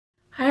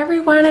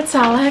everyone, it's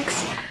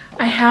Alex.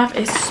 I have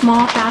a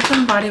small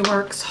Bath & Body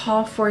Works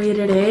haul for you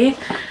today.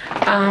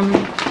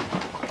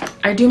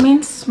 I do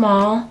mean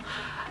small.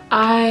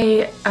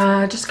 I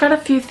just got a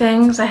few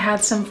things. I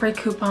had some free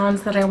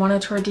coupons that I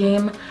wanted to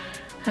redeem.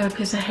 I have a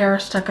piece of hair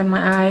stuck in my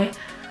eye.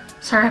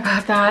 Sorry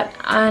about that.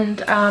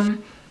 And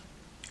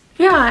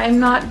yeah, I'm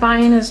not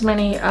buying as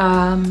many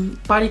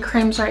body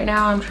creams right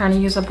now. I'm trying to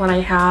use up what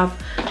I have,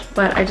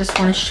 but I just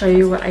want to show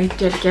you what I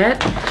did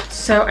get.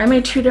 So I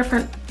made two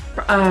different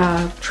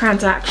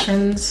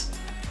transactions.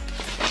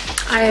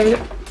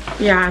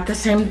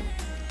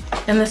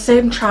 In the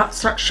same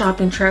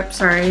shopping trip,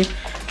 sorry.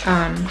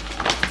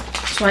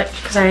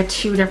 Because I had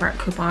two different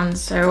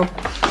coupons. So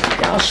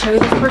yeah, I'll show you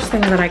the first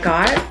thing that I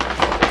got.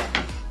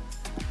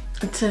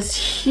 It's this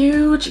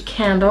huge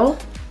candle,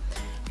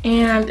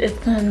 and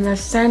it's in the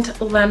scent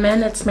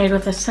lemon. It's made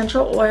with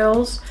essential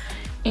oils,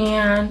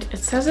 and it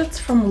says it's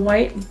from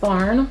White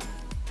Barn.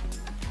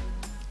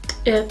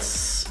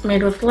 It's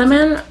made with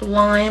lemon,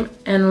 lime,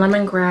 and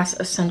lemongrass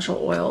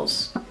essential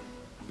oils.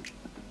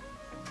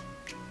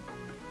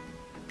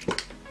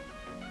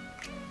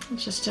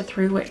 It's just a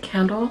 3-wick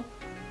candle.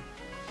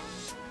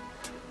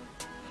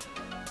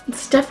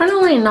 It's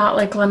definitely not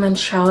like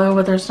limoncello,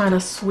 where there's not a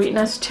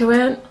sweetness to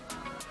it.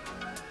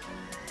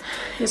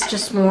 It's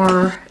just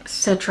more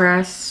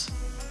citrus.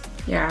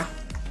 Yeah,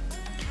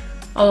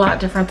 a lot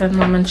different than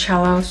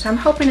limoncello. So I'm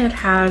hoping it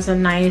has a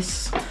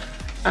nice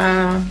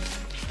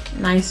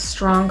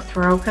strong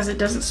throw, because it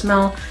doesn't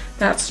smell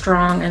that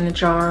strong in the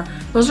jar.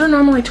 Those are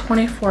normally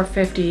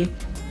 $24.50,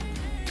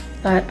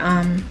 but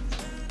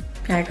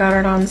yeah, I got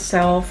it on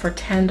sale for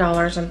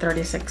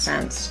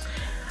 $10.36.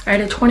 I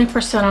had a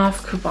 20%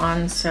 off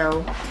coupon,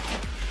 so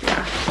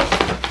yeah.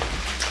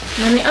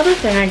 And then the other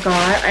thing I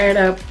had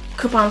a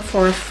coupon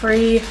for a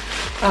free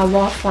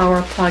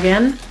wallflower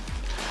plug-in.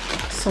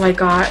 So I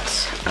got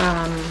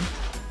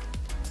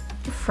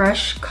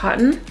fresh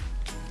cotton.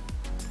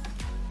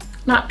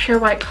 Not pure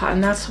white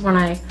cotton, that's the one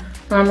I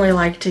normally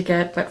like to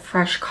get, but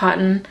fresh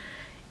cotton.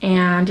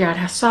 And yeah, it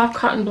has soft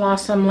cotton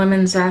blossom,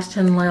 lemon zest,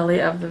 and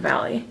lily of the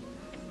valley.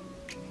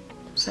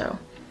 So,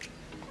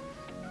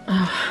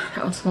 that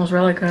one smells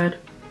really good.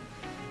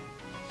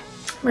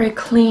 Very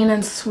clean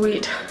and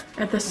sweet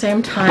at the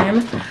same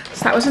time.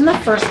 So that was in the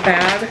first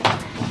bag,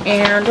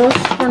 and those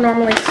were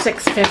normally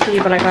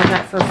 $6.50, but I got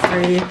that for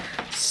free.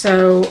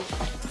 So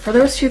for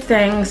those two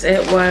things,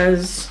 it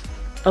was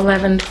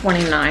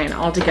 $11.29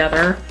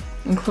 altogether,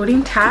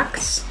 including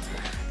tax.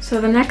 So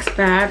the next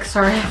bag,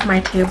 sorry if my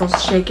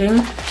table's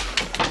shaking.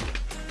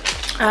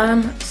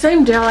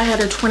 Same deal, I had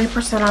a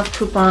 20% off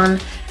coupon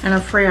and a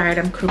free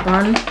item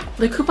coupon.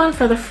 The coupon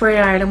for the free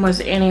item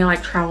was any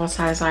like travel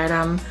size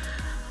item.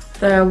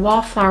 The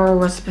wallflower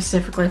was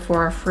specifically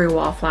for a free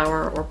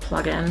wallflower or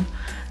plug-in.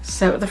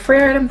 So the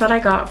free item that I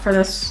got for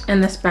this in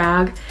this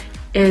bag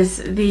is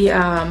the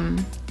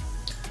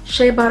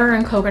shea butter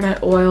and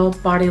coconut oil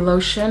body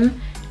lotion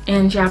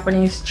in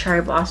Japanese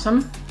cherry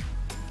blossom.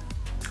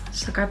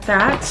 So I got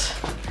that.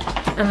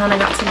 And then I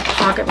got some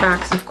pocket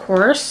bags, of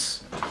course.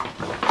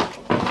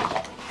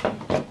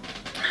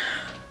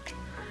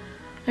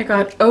 I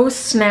got Oh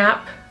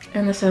Snap,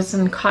 and this is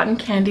in cotton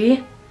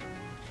candy.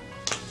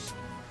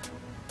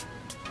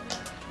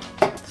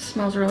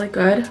 Smells really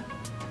good.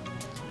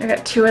 I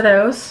got two of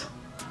those.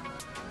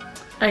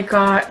 I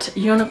got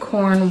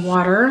unicorn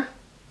water.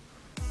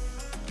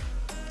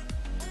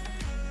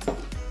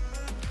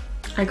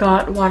 I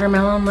got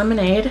watermelon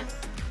lemonade.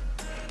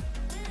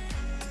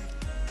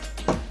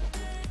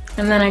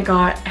 And then I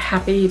got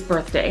happy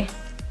birthday.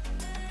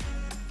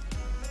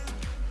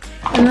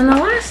 And then the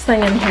last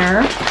thing in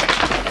here,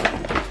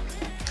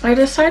 I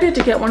decided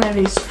to get one of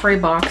these free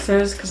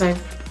boxes because I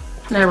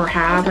never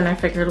have, and I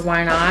figured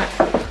why not.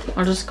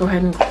 I'll just go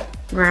ahead and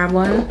grab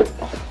one.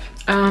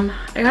 I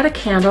got a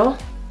candle,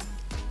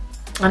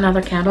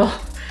 another candle,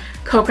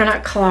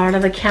 coconut colada.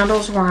 The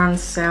candles were on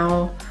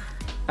sale.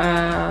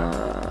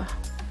 They're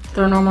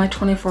normally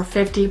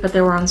 $24.50, but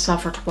they were on sale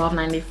for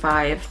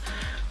 $12.95.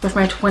 With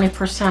my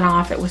 20%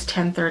 off, it was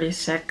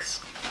 $10.36.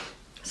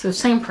 So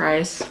same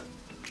price.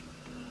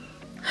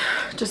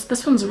 Just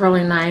this one's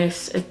really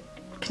nice. It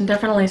can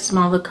definitely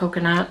smell the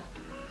coconut.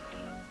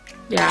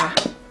 Yeah,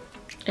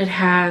 it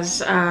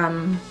has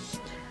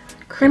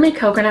creamy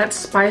coconut,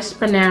 spiced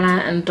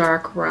banana, and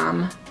dark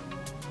rum.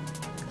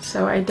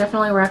 So I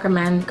definitely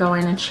recommend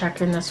going and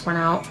checking this one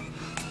out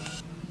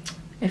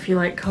if you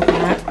like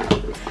coconut.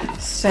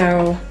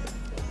 So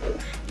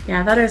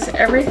yeah, that is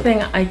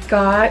everything I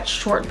got.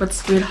 Short but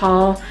sweet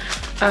haul.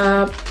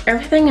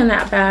 Everything in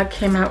that bag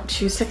came out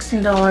to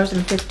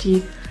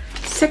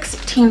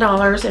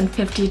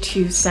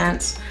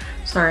 $16.52.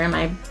 Sorry,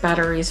 my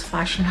battery's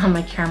flashing on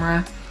my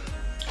camera.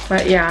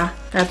 But yeah,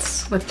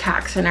 that's with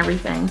tax and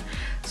everything.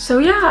 So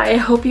yeah, I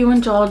hope you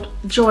enjoyed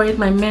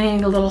my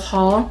mini little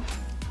haul.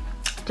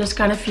 Just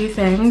got a few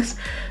things.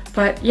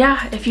 But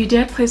yeah, if you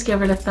did, please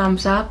give it a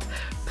thumbs up.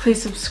 Please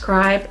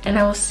subscribe, and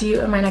I will see you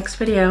in my next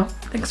video.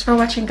 Thanks for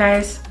watching,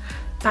 guys.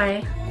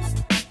 Bye.